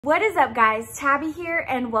What is up guys, Tabby here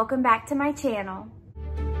and welcome back to my channel.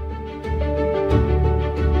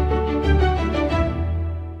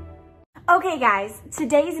 Okay guys,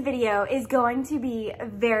 today's video is going to be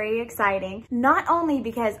very exciting, not only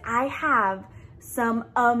because I have some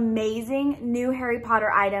amazing new Harry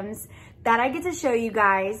Potter items that I get to show you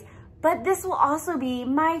guys, but this will also be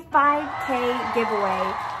my 5K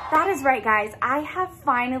giveaway. That is right guys, I have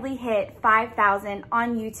finally hit 5,000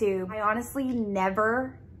 on YouTube. I honestly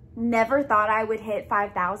never thought I would hit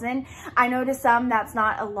 5,000. I know to some that's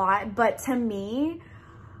not a lot, but to me,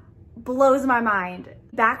 blows my mind.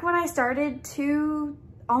 Back when I started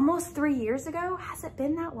almost 3 years ago, has it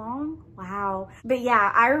been that long? Wow. But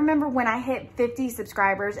yeah, I remember when I hit 50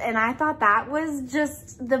 subscribers and I thought that was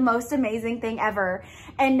just the most amazing thing ever.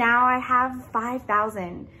 And now I have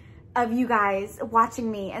 5,000 of you guys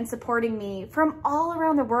watching me and supporting me from all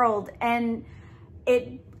around the world. And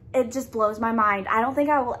it just blows my mind. I don't think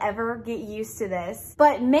I will ever get used to this.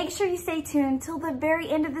 But make sure you stay tuned till the very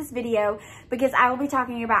end of this video because I will be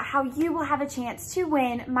talking about how you will have a chance to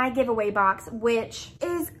win my giveaway box, which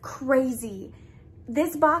is crazy.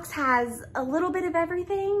 This box has a little bit of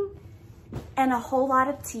everything and a whole lot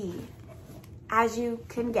of tea, as you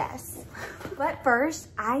can guess. But first,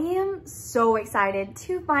 I am so excited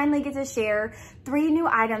to finally get to share 3 new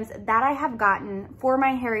items that I have gotten for my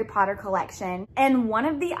Harry Potter collection. And one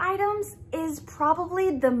of the items is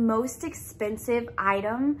probably the most expensive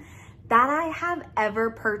item that I have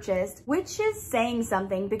ever purchased, which is saying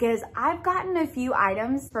something because I've gotten a few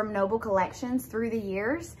items from Noble Collections through the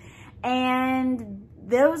years, and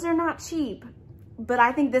those are not cheap. But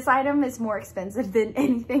I think this item is more expensive than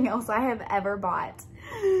anything else I have ever bought.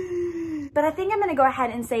 But I think I'm gonna go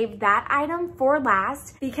ahead and save that item for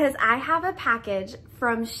last because I have a package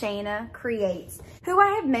from Shayna Creates, who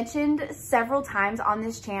I have mentioned several times on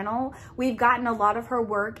this channel. We've gotten a lot of her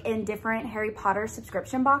work in different Harry Potter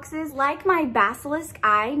subscription boxes, like my basilisk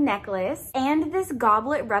eye necklace and this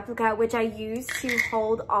goblet replica, which I use to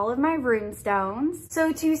hold all of my rune stones.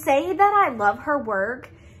 So to say that I love her work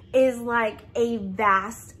is like a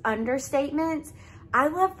vast understatement. I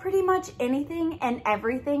love pretty much anything and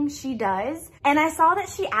everything she does. And I saw that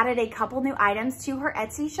she added a couple new items to her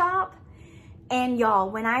Etsy shop. And y'all,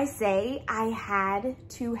 when I say I had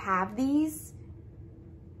to have these,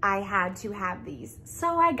 I had to have these.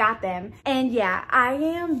 So I got them. And yeah, I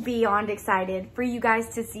am beyond excited for you guys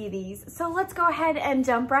to see these. So let's go ahead and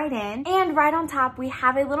jump right in. And right on top, we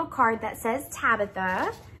have a little card that says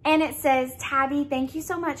Tabitha. And it says, Tabby, thank you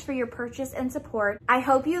so much for your purchase and support. I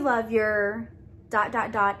hope you love your ...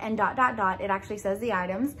 and ... It actually says the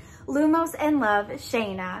items. Lumos and love,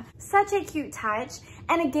 Shayna. Such a cute touch.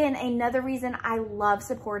 And again, another reason I love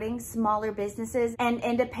supporting smaller businesses and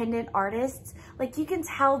independent artists. Like, you can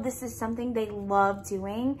tell this is something they love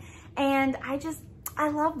doing. And I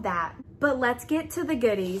love that. But let's get to the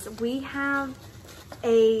goodies. We have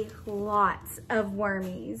a lot of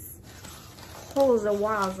wormies. Hoza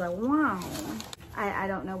waza wow. I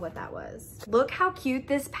don't know what that was. Look how cute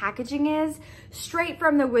this packaging is. Straight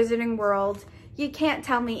from the Wizarding World. You can't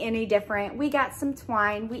tell me any different. We got some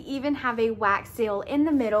twine. We even have a wax seal in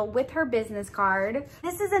the middle with her business card.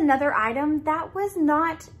 This is another item that was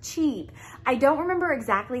not cheap. I don't remember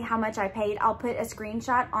exactly how much I paid. I'll put a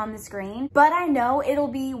screenshot on the screen, but I know it'll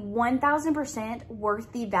be 1000% worth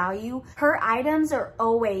the value. Her items are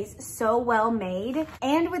always so well made.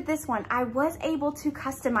 And with this one, I was able to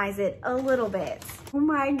customize it a little bit. Oh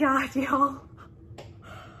my God, y'all.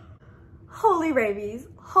 Holy rabies.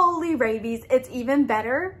 Holy rabies, it's even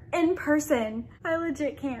better in person. I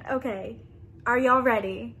legit can't. Okay, are y'all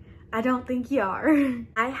ready? I don't think you are.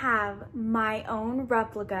 I have my own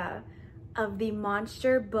replica of the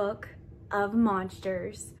Monster Book of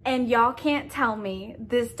Monsters. And y'all can't tell me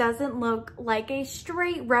this doesn't look like a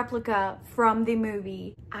straight replica from the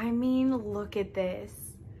movie. I mean, look at this.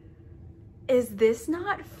 Is this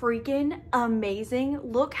not freaking amazing?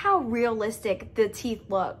 Look how realistic the teeth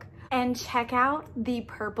look. And check out the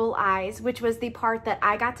purple eyes, which was the part that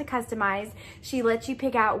I got to customize. She lets you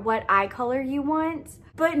pick out what eye color you want.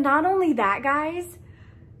 But not only that, guys,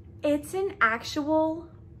 it's an actual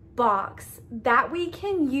box that we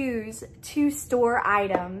can use to store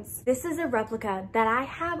items. This is a replica that I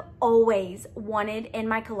have always wanted in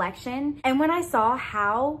my collection. And when I saw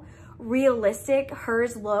how realistic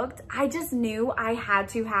hers looked, I just knew I had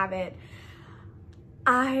to have it.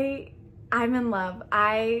 I'm in love.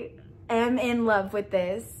 I am in love with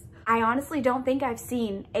this. I honestly don't think I've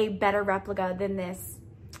seen a better replica than this.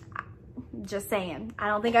 Just saying. I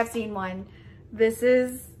don't think I've seen one. This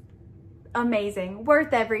is amazing.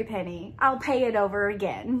 Worth every penny. I'll pay it over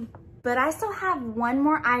again. But I still have one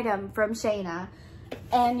more item from Shayna,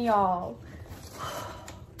 and y'all,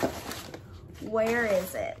 where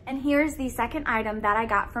is it? And here's the second item that I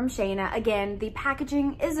got from Shayna. Again, the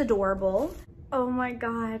packaging is adorable. Oh my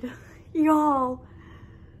God, y'all,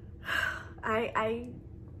 I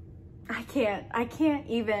can't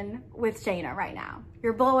even with Shayna right now.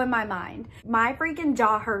 You're blowing my mind. My freaking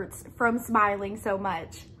jaw hurts from smiling so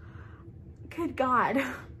much. Good God,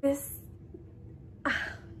 this,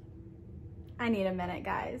 I need a minute,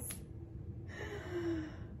 guys.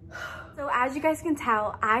 So as you guys can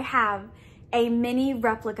tell, I have a mini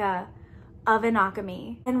replica of an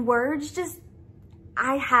Occamy, and words just,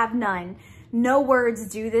 I have none. No words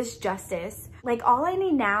do this justice. Like, all I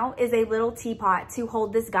need now is a little teapot to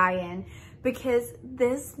hold this guy in, because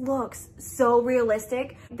this looks so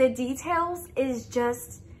realistic. The details is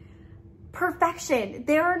just perfection.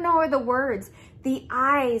 There are no other words. The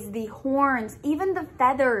eyes, the horns, even the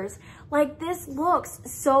feathers. Like, this looks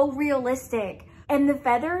so realistic. And the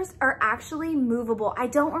feathers are actually movable. I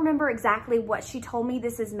don't remember exactly what she told me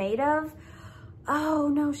this is made of. Oh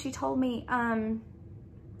no, she told me,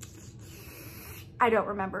 I don't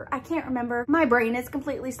remember. I can't remember. My brain has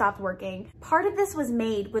completely stopped working. Part of this was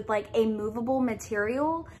made with like a movable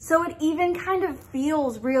material, so it even kind of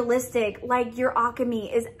feels realistic, like your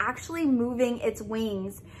Occamy is actually moving its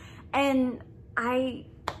wings. And I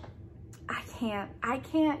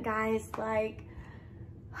can't, guys, like,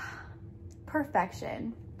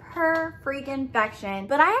 perfection. Per-freaking-fection.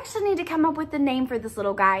 But I actually need to come up with the name for this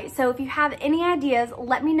little guy. So if you have any ideas,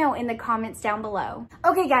 let me know in the comments down below.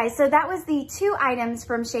 Okay guys, so that was the 2 items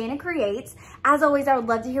from Shayna Creates. As always, I would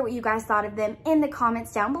love to hear what you guys thought of them in the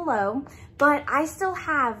comments down below. But I still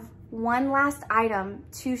have one last item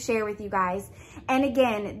to share with you guys. And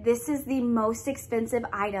again, this is the most expensive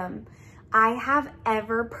item I have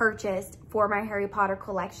ever purchased for my Harry Potter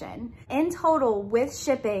collection. In total, with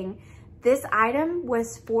shipping, this item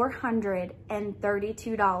was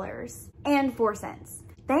 $432.04.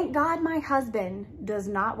 Thank God my husband does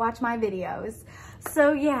not watch my videos.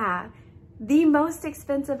 So yeah, the most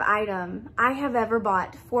expensive item I have ever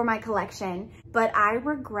bought for my collection, but I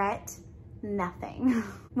regret nothing.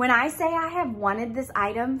 When I say I have wanted this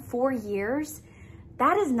item for years,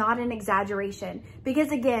 that is not an exaggeration,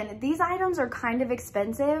 because again, these items are kind of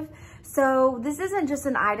expensive. So this isn't just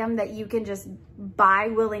an item that you can just buy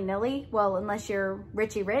willy-nilly. Well, unless you're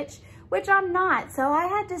richy rich, which I'm not. So I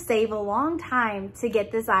had to save a long time to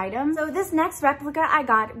get this item. So this next replica I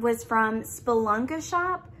got was from Spelunka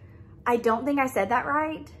Shop. I don't think I said that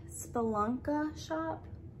right. Spelunka Shop?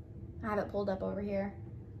 I have it pulled up over here.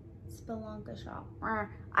 Spelunka Shop.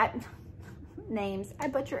 Names, I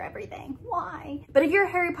butcher everything. Why? But if you're a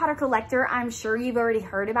Harry Potter collector, I'm sure you've already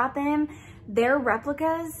heard about them. Their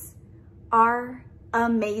replicas are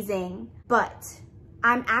amazing, but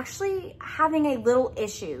I'm actually having a little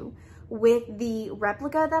issue with the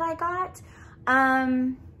replica that I got.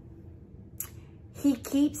 He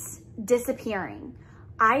keeps disappearing.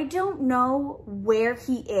 I don't know where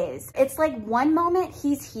he is. It's like one moment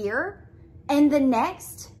he's here and the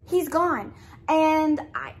next he's gone. And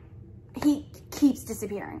he keeps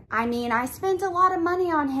disappearing. I mean, I spent a lot of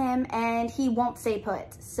money on him and he won't stay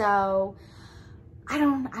put. So I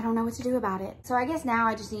don't know what to do about it. So I guess now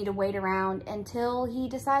I just need to wait around until he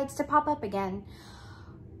decides to pop up again.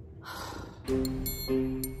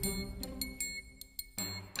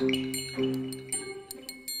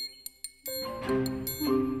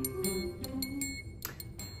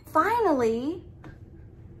 Finally,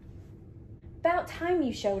 about time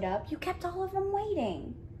you showed up. You kept all of them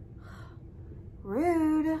waiting.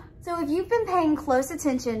 Rude. So if you've been paying close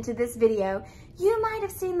attention to this video, you might have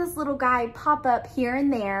seen this little guy pop up here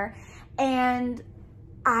and there, and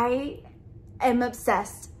I am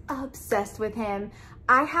obsessed with him.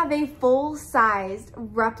 I have a full-sized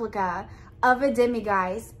replica of a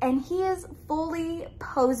Demiguise, and he is fully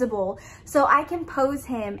posable. So I can pose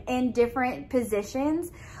him in different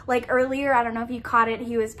positions. Like earlier, I don't know if you caught it,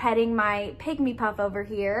 he was petting my pygmy puff over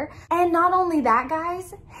here. And not only that,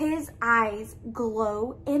 guys, his eyes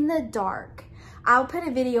glow in the dark. I'll put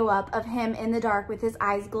a video up of him in the dark with his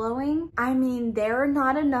eyes glowing. I mean, there are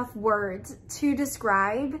not enough words to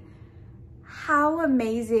describe how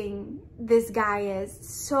amazing this guy is.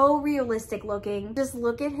 So realistic looking. Just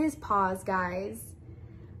look at his paws, guys.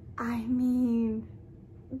 I mean,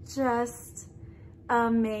 just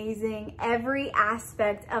amazing. Every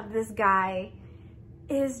aspect of this guy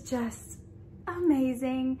is just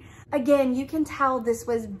amazing. Again, you can tell this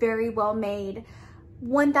was very well made.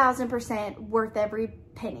 1000% worth every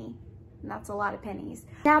penny. and that's a lot of pennies.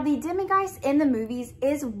 Now the Demiguise in the movies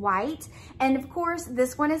is white, and of course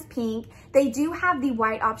this one is pink. They do have the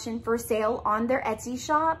white option for sale on their Etsy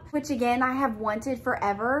shop, which again I have wanted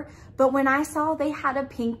forever, but when I saw they had a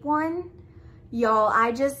pink one, y'all,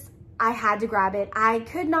 I had to grab it. I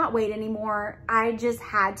could not wait anymore. I just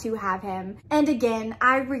had to have him. And again,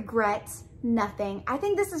 I regret nothing. I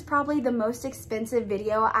think this is probably the most expensive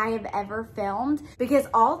video I have ever filmed, because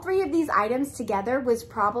all three of these items together was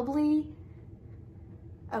probably,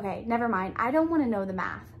 okay, never mind. I don't want to know the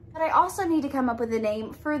math. But I also need to come up with a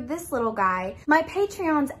name for this little guy. My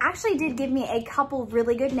Patreons actually did give me a couple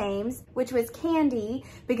really good names, which was Candy,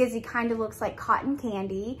 because he kind of looks like cotton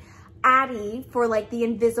candy. Addie, for like the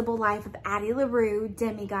invisible life of Addie LaRue,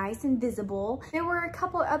 Demiguise Invisible. There were a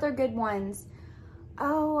couple other good ones.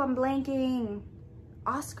 Oh, I'm blanking.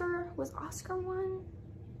 Oscar? Was Oscar one?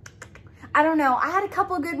 I don't know. I had a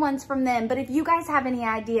couple good ones from them, but if you guys have any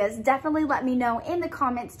ideas, definitely let me know in the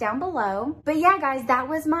comments down below. But yeah, guys, that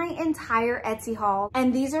was my entire Etsy haul,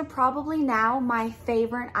 and these are probably now my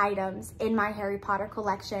favorite items in my Harry Potter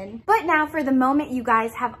collection. But now for the moment you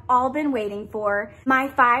guys have all been waiting for, my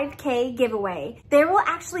 5K giveaway. There will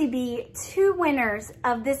actually be 2 winners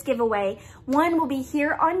of this giveaway. One will be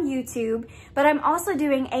here on YouTube, but I'm also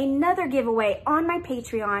doing another giveaway on my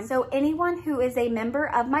Patreon. So anyone who is a member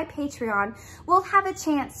of my Patreon will have a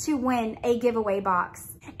chance to win a giveaway box.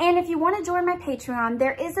 And if you want to join my Patreon,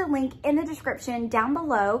 there is a link in the description down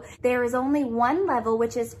below. There is only one level,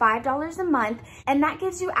 which is $5 a month, and that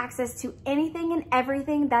gives you access to anything and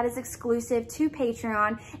everything that is exclusive to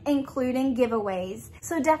Patreon, including giveaways.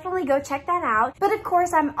 So definitely go check that out. But of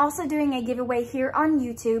course, I'm also doing a giveaway here on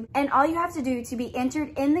YouTube, and all you have to do to be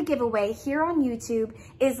entered in the giveaway here on YouTube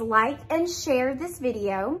is like and share this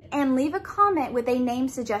video and leave a comment with a name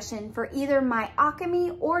suggestion for either my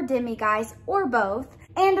Occamy or Demiguise or both.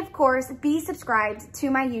 And of course, be subscribed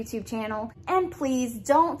to my YouTube channel, and please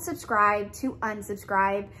don't subscribe to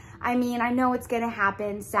unsubscribe. I mean, I know it's gonna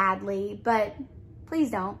happen, sadly, but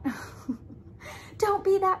please don't. Don't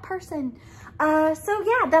be that person. So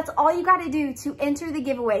yeah, that's all you gotta do to enter the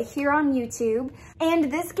giveaway here on YouTube.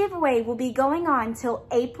 And this giveaway will be going on till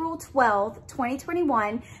April 12th,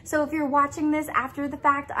 2021. So if you're watching this after the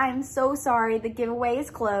fact, I'm so sorry, the giveaway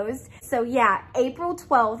is closed. So yeah, April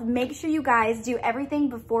 12th, make sure you guys do everything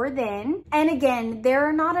before then. And again, there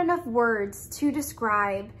are not enough words to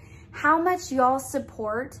describe how much y'all's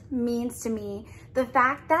support means to me. The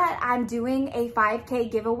fact that I'm doing a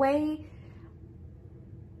 5K giveaway,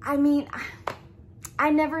 I mean, I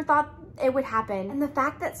never thought it would happen. And the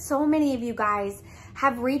fact that so many of you guys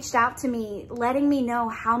have reached out to me, letting me know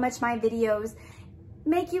how much my videos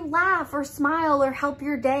make you laugh or smile or help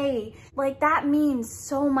your day, like that means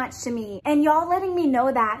so much to me. And y'all letting me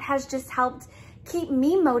know that has just helped keep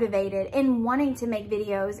me motivated in wanting to make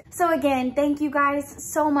videos. So again, thank you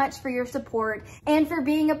guys so much for your support and for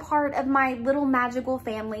being a part of my little magical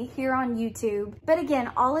family here on YouTube. But again,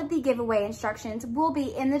 all of the giveaway instructions will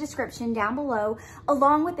be in the description down below,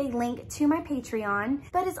 along with a link to my Patreon.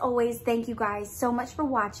 But as always, thank you guys so much for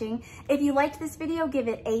watching. If you liked this video, give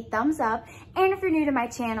it a thumbs up. And if you're new to my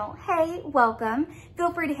channel, hey, welcome.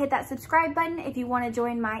 Feel free to hit that subscribe button if you want to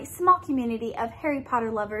join my small community of Harry Potter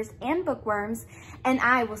lovers and bookworms. And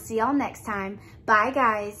I will see y'all next time. Bye,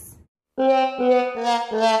 guys.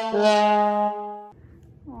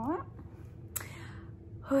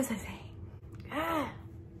 Who's I saying?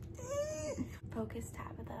 Focus,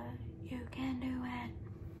 Tabitha. You can do it.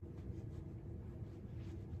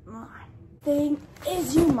 Thing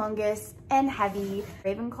is humongous and heavy.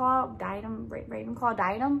 Ravenclaw diadem.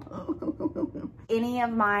 Any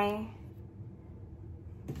of my...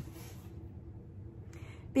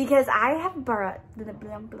 Because I have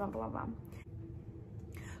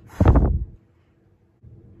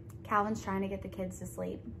Calvin's trying to get the kids to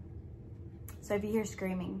sleep. So if you hear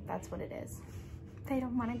screaming, that's what it is. They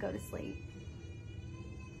don't want to go to sleep.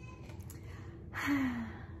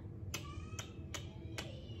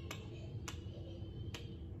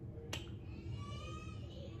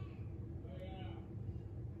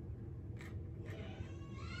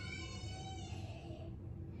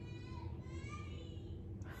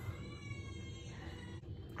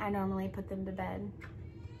 I normally put them to bed.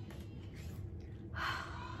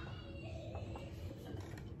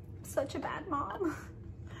 Such a bad mom.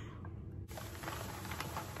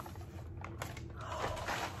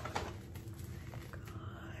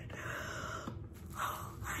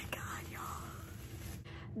 Oh my God, y'all.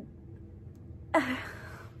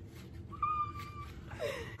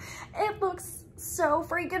 It looks so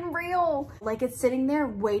freaking real. Like it's sitting there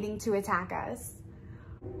waiting to attack us.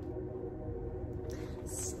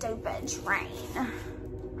 stupid train.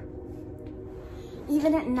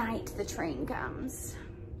 Even at night, the train comes.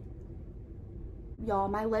 Y'all,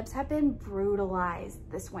 my lips have been brutalized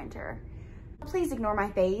this winter. Please ignore my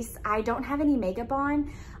face. I don't have any makeup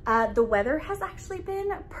on. The weather has actually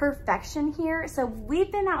been perfection here. So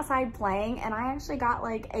we've been outside playing and I actually got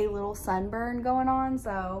like a little sunburn going on.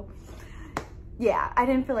 So yeah, I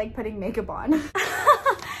didn't feel like putting makeup on.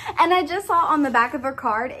 And I just saw on the back of her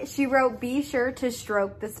card, she wrote, "Be sure to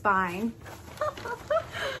stroke the spine."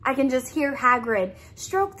 I can just hear Hagrid,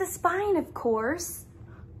 "Stroke the spine, of course."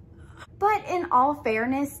 But in all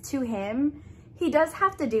fairness to him, he does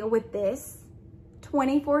have to deal with this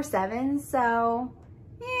 24/7. So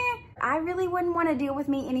I really wouldn't want to deal with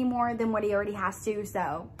me any more than what he already has to.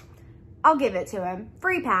 So I'll give it to him.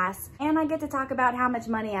 Free pass. And I get to talk about how much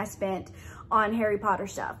money I spent on Harry Potter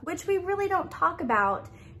stuff, which we really don't talk about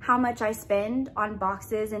how much I spend on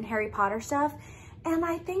boxes and Harry Potter stuff. And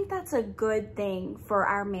I think that's a good thing for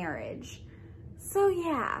our marriage. So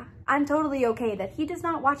yeah, I'm totally okay that he does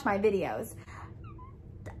not watch my videos.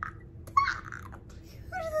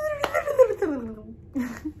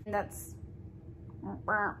 That's...